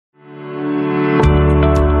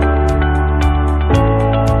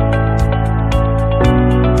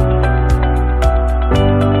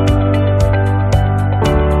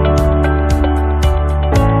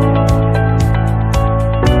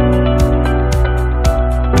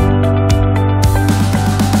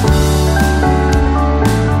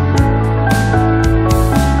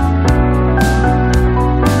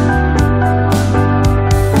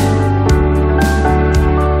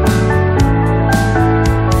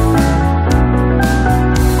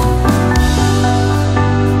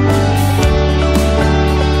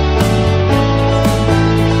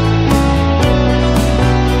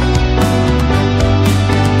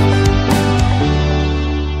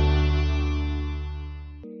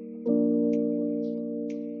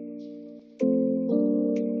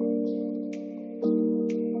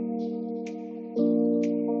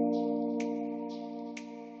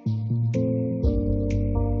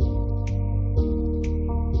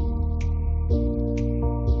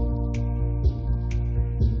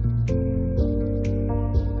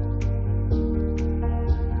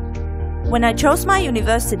When I chose my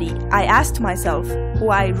university, I asked myself who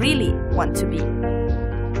I really want to be.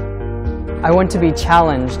 I want to be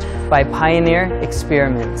challenged by pioneer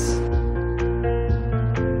experiments.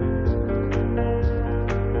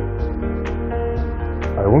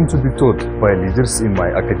 I want to be taught by leaders in my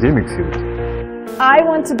academic field. I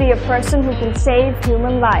want to be a person who can save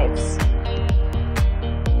human lives.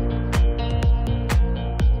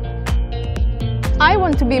 I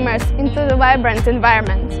want to be immersed into the vibrant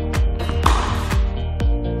environment.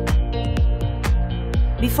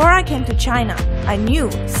 Before I came to China, I knew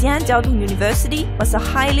Xi'an Jiaotong University was a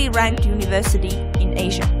highly ranked university in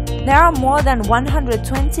Asia. There are more than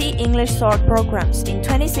 120 English sword programs in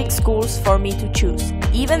 26 schools for me to choose,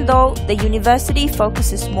 even though the university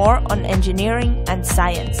focuses more on engineering and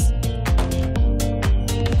science.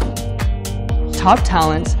 Top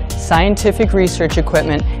talents, scientific research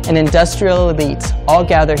equipment, and industrial elites all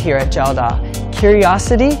gather here at Jiaotong.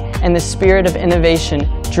 Curiosity and the spirit of innovation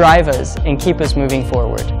drive us and keep us moving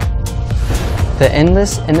forward. The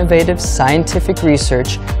endless, innovative scientific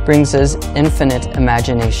research brings us infinite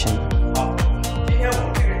imagination.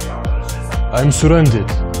 I'm surrounded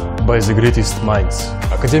by the greatest minds.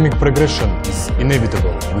 Academic progression is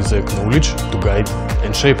inevitable with the knowledge to guide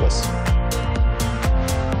and shape us.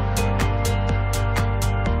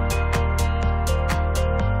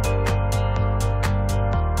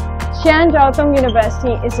 Xian Jiaotong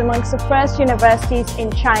University is amongst the first universities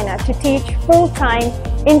in China to teach full-time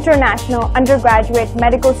international undergraduate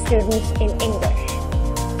medical students in English.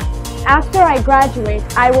 After I graduate,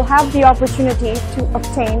 I will have the opportunity to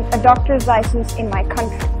obtain a doctor's license in my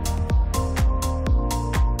country.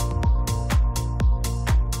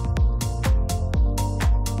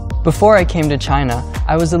 Before I came to China,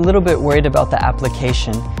 I was a little bit worried about the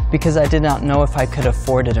application because I did not know if I could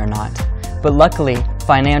afford it or not. But luckily,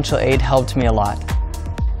 financial aid helped me a lot.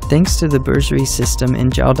 Thanks to the bursary system in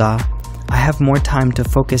Jiaotong, I have more time to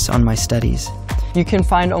focus on my studies. You can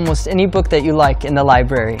find almost any book that you like in the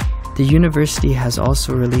library. The university has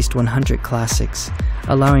also released 100 classics,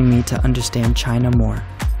 allowing me to understand China more.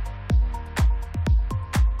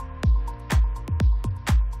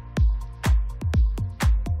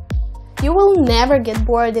 You will never get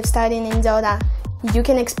bored if studying in Jiaotong. You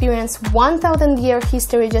can experience 1,000-year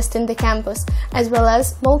history just in the campus, as well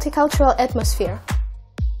as multicultural atmosphere.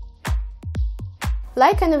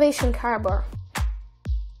 Like Innovation Harbor.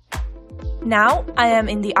 Now I am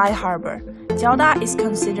in the I Harbor. Jiaotong is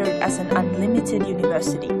considered as an unlimited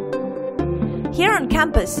university. Here on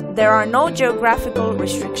campus, there are no geographical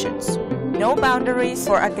restrictions, no boundaries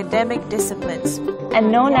for academic disciplines, And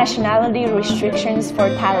no nationality restrictions for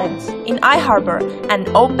talents. In I Harbor, an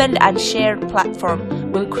open and shared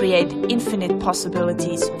platform will create infinite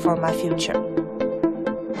possibilities for my future.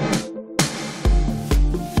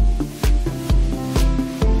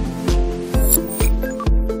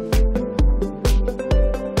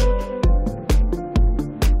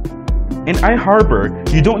 In I Harbor,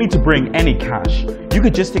 you don't need to bring any cash. You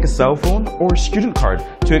could just take a cell phone or a student card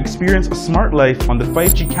to experience a smart life on the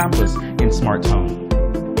 5G campus in Smart Town.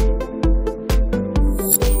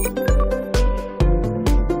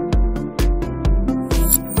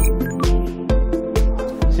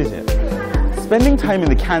 Spending time in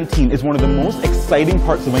the canteen is one of the most exciting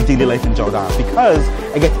parts of my daily life in Jiaotong because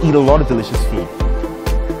I get to eat a lot of delicious food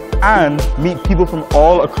and meet people from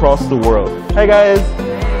all across the world. Hey guys!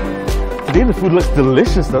 Today the food looks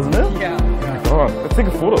delicious, doesn't it? Yeah. Oh, let's take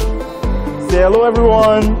a photo. Say hello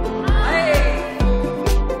everyone!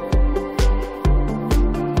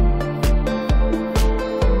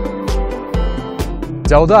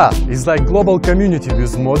 Jiaotong is like global community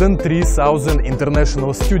with more than 3,000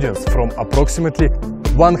 international students from approximately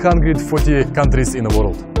 140 countries in the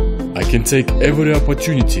world. I can take every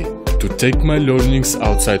opportunity to take my learnings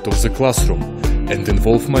outside of the classroom and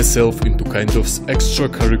involve myself into kind of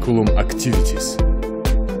extracurriculum activities.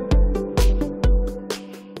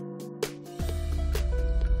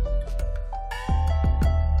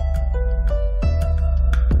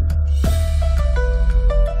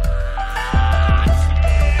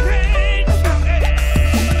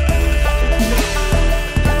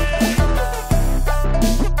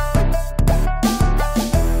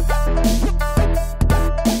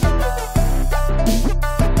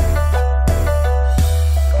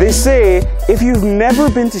 They say, if you've never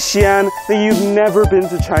been to Xi'an, then you've never been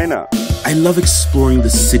to China. I love exploring the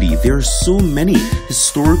city. There are so many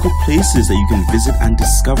historical places that you can visit and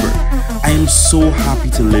discover. I am so happy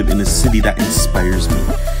to live in a city that inspires me.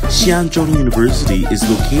 Xian Jiaotong University is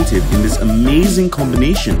located in this amazing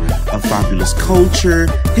combination of fabulous culture,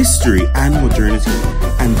 history, and modernity.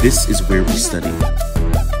 And this is where we study.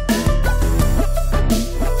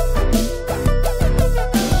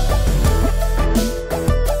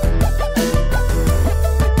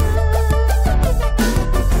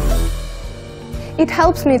 It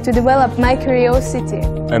helps me to develop my curiosity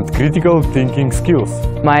and critical thinking skills.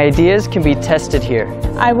 My ideas can be tested here.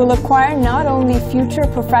 I will acquire not only future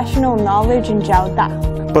professional knowledge in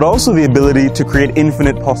Jiaotong, but also the ability to create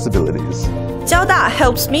infinite possibilities. Jiaotong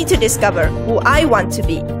helps me to discover who I want to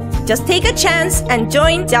be. Just take a chance and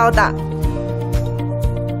join Jiaotong.